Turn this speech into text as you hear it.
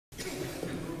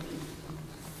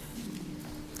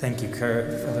Thank you, Kurt,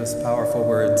 for those powerful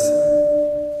words.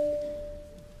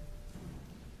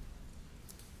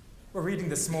 We're reading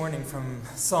this morning from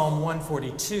Psalm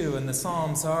 142, and the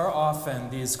Psalms are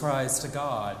often these cries to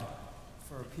God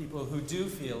for people who do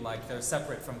feel like they're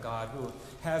separate from God, who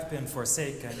have been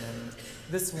forsaken, and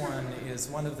this one is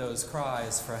one of those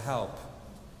cries for help.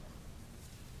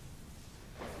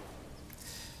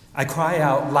 I cry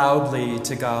out loudly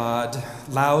to God.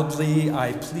 Loudly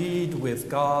I plead with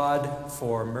God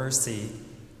for mercy.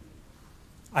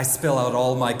 I spill out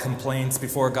all my complaints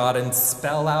before God and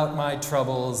spell out my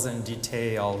troubles in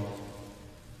detail.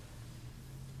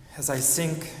 As I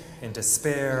sink in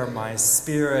despair, my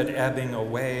spirit ebbing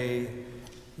away,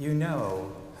 you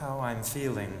know how I'm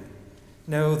feeling.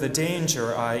 Know the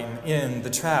danger I'm in, the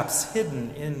traps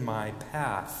hidden in my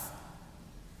path.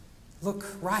 Look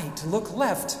right, look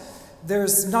left.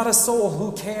 There's not a soul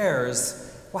who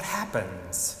cares what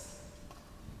happens.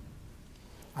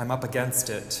 I'm up against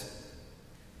it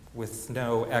with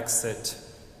no exit,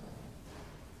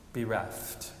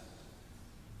 bereft,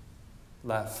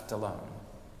 left alone.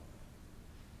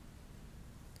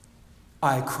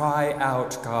 I cry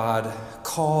out, God,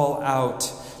 call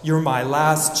out. You're my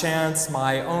last chance,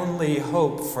 my only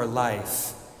hope for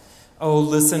life. Oh,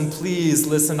 listen, please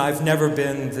listen. I've never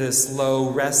been this low.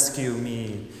 Rescue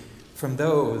me from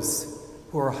those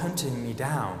who are hunting me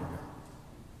down.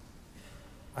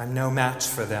 I'm no match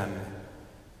for them.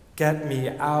 Get me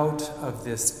out of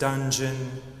this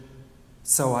dungeon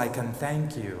so I can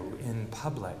thank you in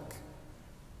public.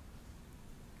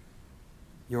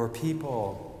 Your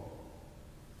people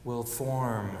will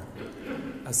form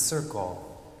a circle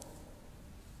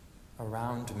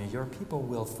around me. Your people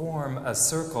will form a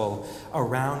circle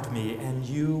around me, and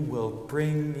you will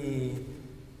bring me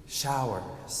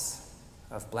showers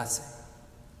of blessing.